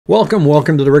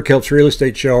Welcome to the Rick Helps Real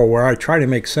Estate Show, where I try to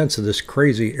make sense of this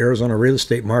crazy Arizona real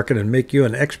estate market and make you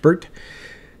an expert.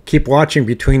 Keep watching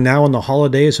between now and the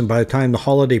holidays, and by the time the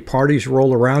holiday parties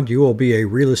roll around, you will be a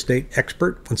real estate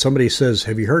expert. When somebody says,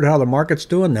 "Have you heard how the market's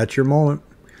doing?" That's your moment.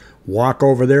 Walk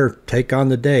over there, take on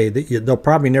the day. They'll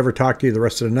probably never talk to you the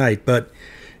rest of the night, but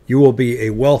you will be a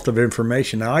wealth of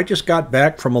information. Now, I just got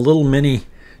back from a little mini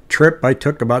trip I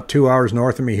took about 2 hours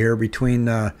north of me here between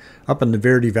up in the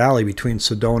Verde Valley between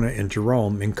Sedona and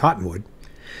Jerome in Cottonwood.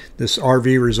 This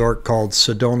RV resort called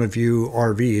Sedona View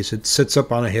RVs. It sits up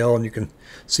on a hill and you can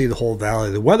see the whole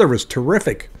valley. The weather was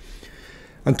terrific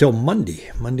until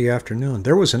Monday afternoon.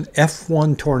 There was an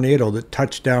F1 tornado that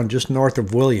touched down just north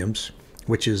of Williams,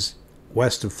 which is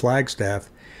west of Flagstaff,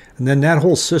 and then that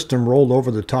whole system rolled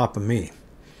over the top of me.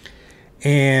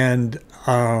 And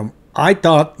I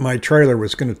thought my trailer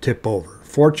was going to tip over.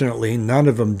 Fortunately, none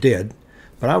of them did,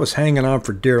 but I was hanging on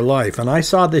for dear life. And I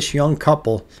saw this young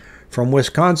couple from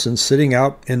Wisconsin sitting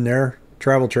out in their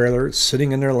travel trailer,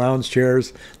 sitting in their lounge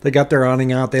chairs. They got their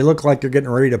awning out. They look like they're getting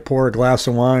ready to pour a glass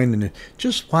of wine and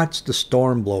just watch the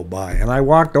storm blow by. And I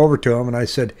walked over to them and I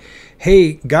said,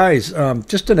 "Hey, guys,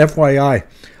 just an FYI,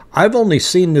 I've only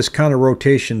seen this kind of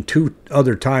rotation 2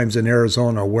 other times in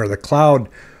Arizona where the cloud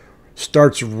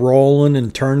starts rolling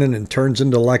and turns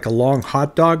into like a long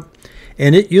hot dog,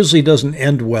 and it usually doesn't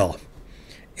end well.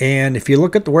 And if you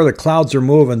look at where the clouds are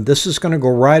moving, this is going to go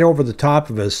right over the top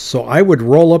of us. So I would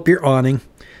roll up your awning,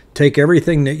 take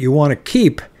everything that you want to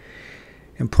keep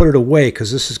and put it away,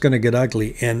 because this is going to get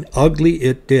ugly." And ugly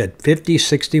it did. 50,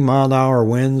 60 mile an hour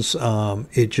winds.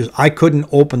 I couldn't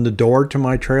open the door to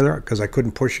my trailer because I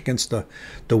couldn't push against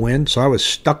the wind. So I was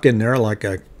stuck in there like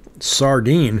a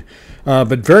sardine.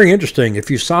 But very interesting. If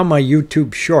you saw my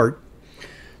YouTube short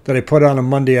that I put on a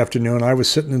Monday afternoon, I was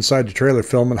sitting inside the trailer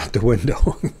filming out the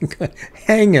window,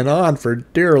 hanging on for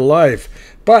dear life.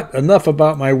 But enough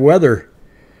about my weather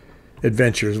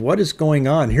adventures. What is going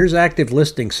on? Here's active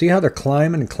listings. See how they're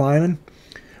climbing and climbing?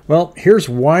 Well, here's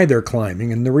why they're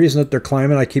climbing. And the reason that they're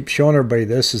climbing, I keep showing everybody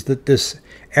this, is that this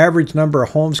average number of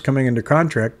homes coming into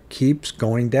contract keeps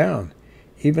going down.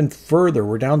 Even further,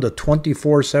 we're down to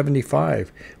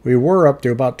 2475. We were up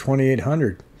to about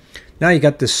 2800. Now you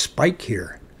got this spike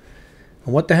here.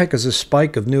 And what the heck is this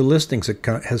spike of new listings that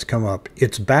has come up?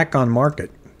 It's back on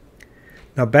market.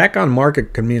 Now, back on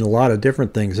market can mean a lot of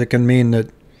different things. It can mean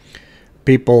that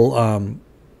people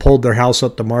pulled their house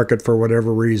up the market for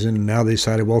whatever reason, and now they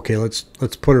decided, well, okay, let's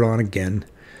put it on again.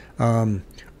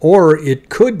 Or it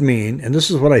could mean, and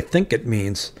this is what I think it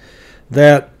means,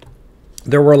 that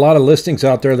there were a lot of listings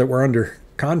out there that were under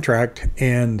contract,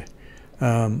 and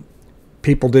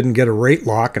people didn't get a rate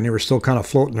lock, and they were still kind of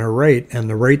floating their rate, and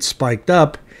the rate spiked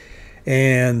up,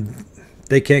 and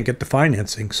they can't get the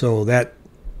financing. So that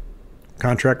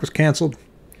contract was canceled.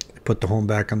 They put the home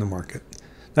back on the market.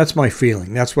 That's my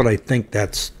feeling. That's what I think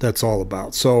that's all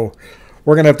about. So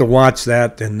we're going to have to watch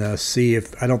that and see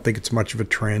if, I don't think it's much of a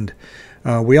trend.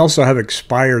 We also have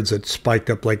expireds that spiked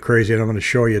up like crazy, and I'm going to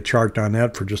show you a chart on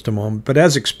that for just a moment. But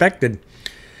as expected,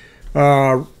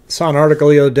 saw an article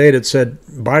the other day that said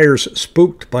buyers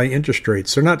spooked by interest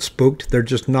rates. They're not spooked. They're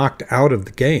just knocked out of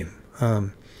the game.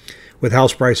 With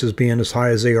house prices being as high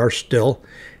as they are still,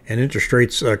 and interest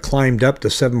rates climbed up to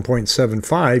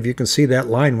 7.75, you can see that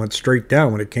line went straight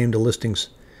down when it came to listings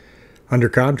under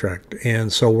contract.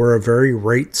 And so we're a very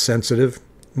rate-sensitive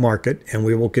market, and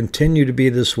we will continue to be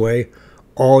this way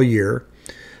all year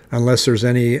unless there's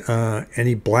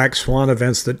any black swan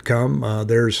events that come.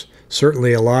 There's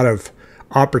certainly a lot of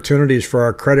opportunities for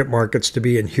our credit markets to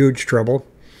be in huge trouble,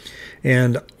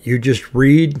 and you just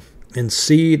read and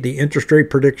see the interest rate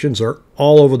predictions are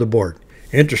all over the board.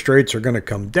 Interest rates are going to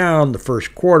come down the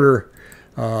first quarter.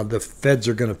 The feds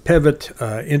are going to pivot.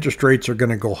 Interest rates are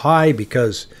going to go high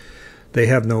because they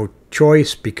have no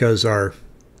choice, because our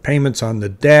payments on the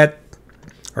debt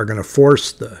are going to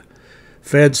force the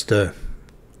feds to,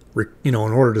 in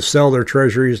order to sell their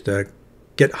treasuries, to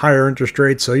get higher interest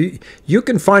rates. So you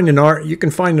can find an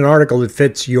article that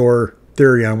fits your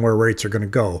theory on where rates are going to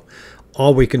go.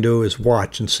 All we can do is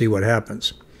watch and see what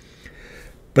happens.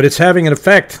 But it's having an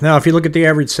effect. Now, if you look at the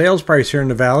average sales price here in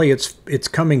the valley, it's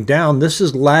coming down. This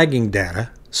is lagging data.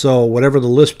 So whatever the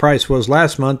list price was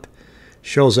last month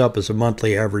shows up as a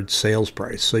monthly average sales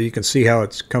price. So you can see how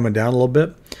it's coming down a little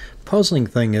bit. Puzzling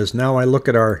thing is, now I look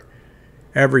at our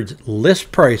average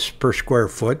list price per square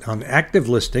foot on active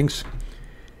listings,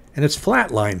 and it's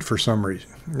flatlined for some reason.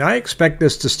 Now, I expect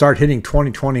this to start hitting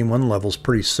 2021 levels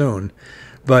pretty soon,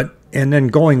 and then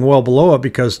going well below it,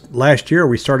 because last year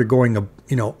we started going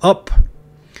up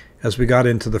as we got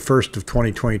into the first of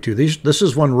 2022. This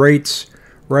is when rates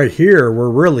right here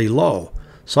were really low.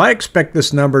 So I expect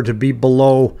this number to be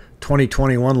below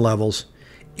 2021 levels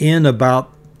in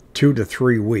about 2 to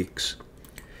 3 weeks.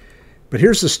 But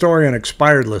here's the story on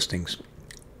expired listings.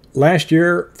 Last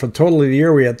year, for the total of the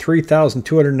year, we had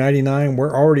 3,299.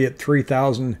 We're already at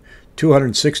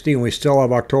 3,260, and we still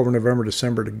have October, November,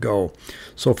 December to go.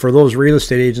 So for those real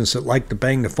estate agents that like to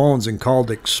bang the phones and call it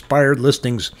expired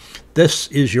listings, this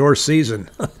is your season.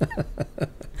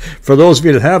 For those of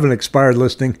you that have an expired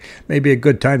listing, maybe a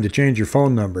good time to change your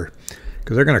phone number,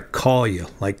 because they're going to call you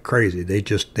like crazy.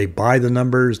 They buy the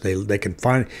numbers. They can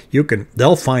find you.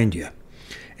 They'll find you.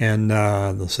 And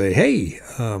they'll say, hey,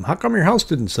 how come your house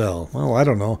didn't sell? Well, I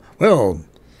don't know. Well,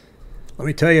 let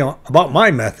me tell you about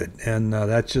my method. And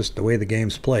that's just the way the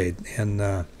game's played. And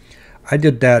I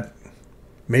did that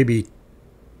maybe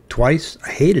twice.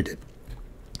 I hated it.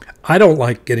 I don't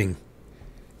like getting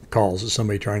calls of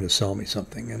somebody trying to sell me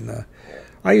something. And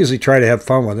I usually try to have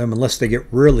fun with them unless they get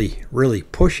really, really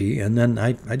pushy. And then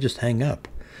I just hang up.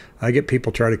 I get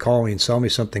people try to call me and sell me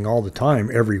something all the time,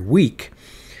 every week.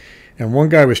 And one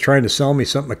guy was trying to sell me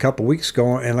something a couple weeks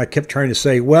ago, and I kept trying to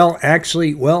say, well,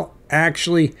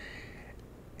 actually,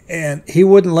 and he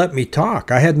wouldn't let me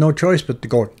talk. I had no choice but to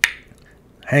go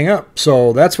hang up.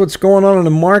 So that's what's going on in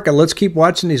the market. Let's keep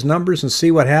watching these numbers and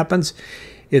see what happens.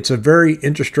 It's a very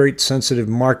interest rate sensitive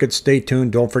market. Stay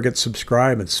tuned. Don't forget to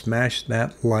subscribe and smash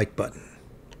that like button.